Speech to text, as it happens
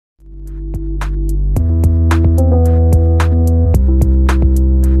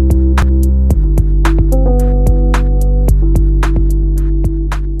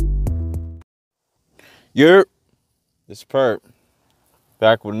Yerp, it's Perp,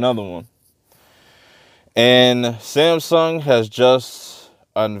 back with another one. And Samsung has just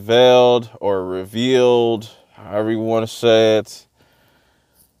unveiled or revealed, however you want to say it,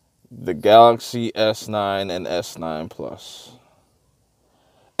 the Galaxy S9 and S9 Plus.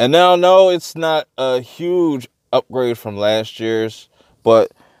 And now, no, it's not a huge upgrade from last year's,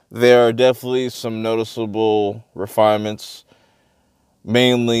 but there are definitely some noticeable refinements,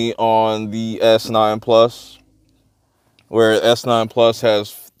 mainly on the S9 Plus, where S9 Plus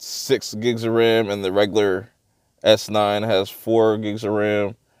has 6 gigs of RAM and the regular S9 has 4 gigs of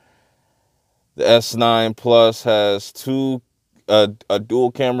RAM. The S9 Plus has a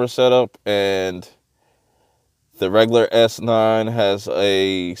dual camera setup, and the regular S9 has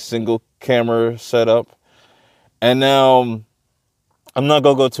a single camera setup. And now, I'm not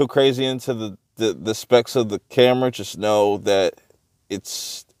going to go too crazy into the specs of the camera. Just know that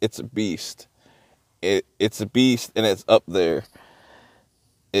it's a beast. It's a beast, and it's up there.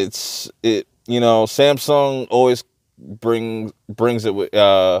 Samsung always brings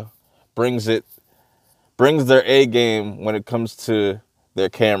their A game when it comes to their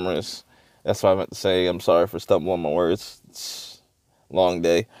cameras. That's what I meant to say. I'm sorry for stumbling on my words. It's a long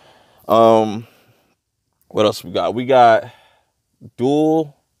day. What else we got? We got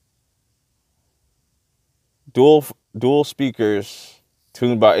dual speakers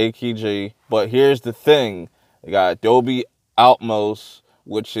tuned by AKG. But here's the thing: they got Dolby Atmos,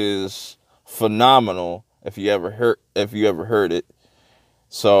 which is phenomenal if you ever heard it.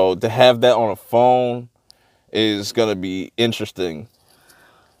 So to have that on a phone is gonna be interesting.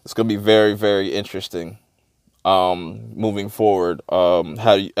 It's gonna be very, very interesting. Moving forward,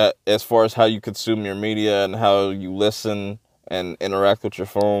 as far as how you consume your media and how you listen and interact with your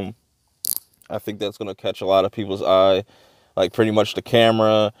phone, I think that's gonna catch a lot of people's eye. Like pretty much the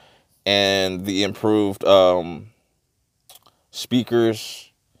camera and the improved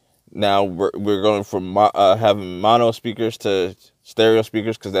speakers. Now we're going from having mono speakers to stereo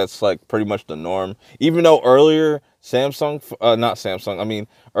speakers, because that's like pretty much the norm. Even though earlier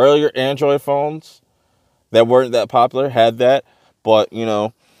earlier Android phones that weren't that popular had that, but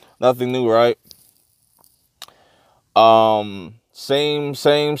nothing new, right? Same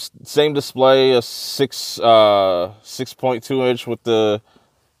display, a 6.2 inch with the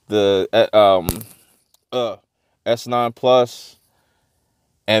S9 Plus,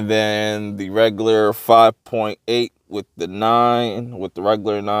 and then the regular 5.8 with the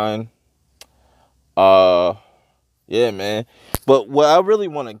regular 9. Yeah, man. But what I really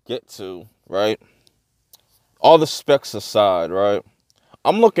want to get to, right? All the specs aside, right?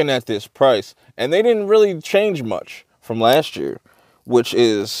 I'm looking at this price, and they didn't really change much from last year, which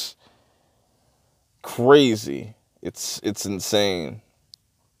is crazy. It's insane.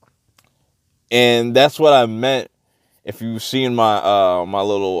 And that's what I meant. If you've seen my my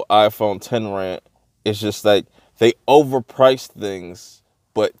little iPhone 10 rant, it's just like they overpriced things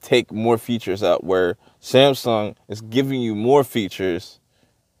but take more features out, where Samsung is giving you more features,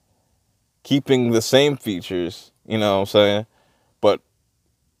 keeping the same features, you know what I'm saying, but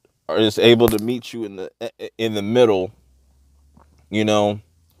is able to meet you in the middle. They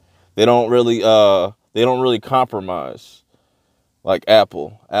don't really compromise like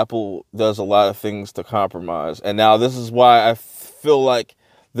Apple. Apple does a lot of things to compromise. And now this is why I feel like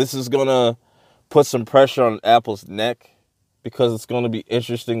this is going to put some pressure on Apple's neck, because it's going to be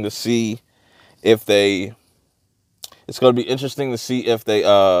interesting to see if they're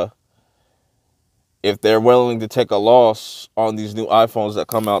willing to take a loss on these new iPhones that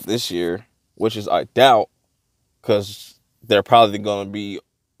come out this year, which is I doubt, because they're probably going to be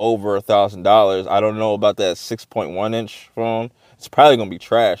over $1,000. I don't know about that 6.1 inch phone. It's probably going to be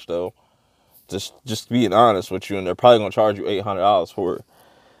trash, though. Just being honest with you, and they're probably going to charge you $800 for it.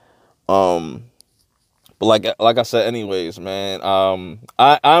 But like I said, anyways, man,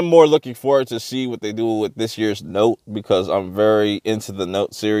 I'm more looking forward to see what they do with this year's Note, because I'm very into the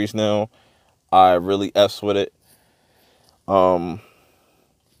Note series now. I really F's with it. But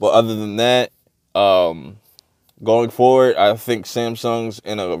other than that, going forward, I think Samsung's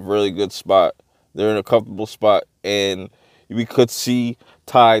in a really good spot. They're in a comfortable spot, and we could see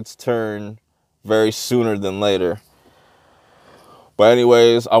tides turn very sooner than later. But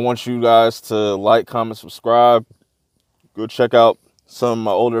anyways, I want you guys to like, comment, subscribe. Go check out some of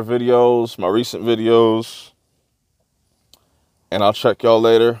my older videos, my recent videos. And I'll check y'all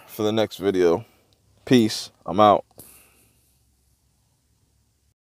later for the next video. Peace. I'm out.